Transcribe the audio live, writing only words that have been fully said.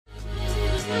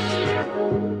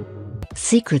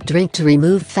secret drink to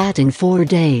remove fat in 4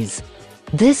 days.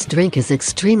 This drink is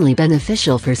extremely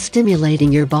beneficial for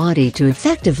stimulating your body to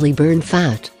effectively burn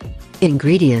fat.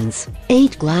 Ingredients: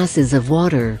 8 glasses of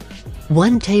water,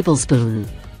 1 tablespoon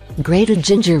grated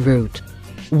ginger root,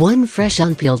 1 fresh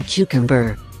unpeeled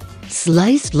cucumber,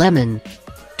 sliced lemon,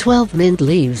 12 mint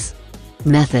leaves.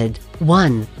 Method: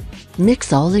 1.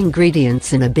 Mix all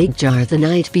ingredients in a big jar the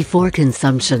night before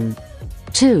consumption.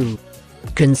 2.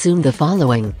 Consume the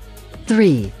following.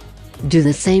 3. Do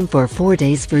the same for 4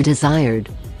 days for desired.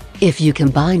 If you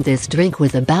combine this drink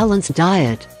with a balanced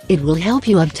diet, it will help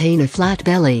you obtain a flat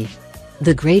belly.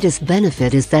 The greatest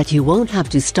benefit is that you won't have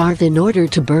to starve in order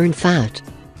to burn fat.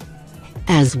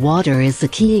 As water is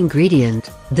the key ingredient,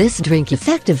 this drink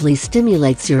effectively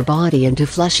stimulates your body into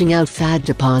flushing out fat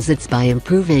deposits by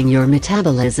improving your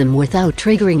metabolism without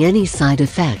triggering any side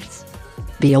effects.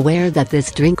 Be aware that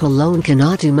this drink alone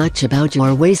cannot do much about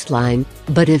your waistline,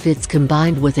 but if it's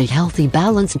combined with a healthy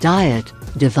balanced diet,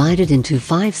 divided into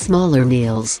 5 smaller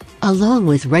meals, along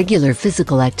with regular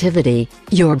physical activity,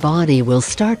 your body will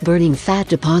start burning fat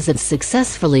deposits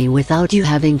successfully without you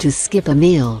having to skip a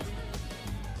meal.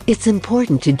 It's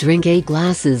important to drink 8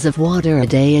 glasses of water a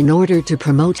day in order to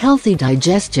promote healthy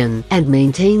digestion and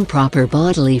maintain proper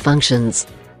bodily functions.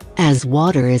 As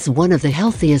water is one of the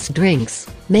healthiest drinks,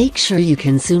 make sure you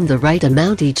consume the right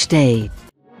amount each day.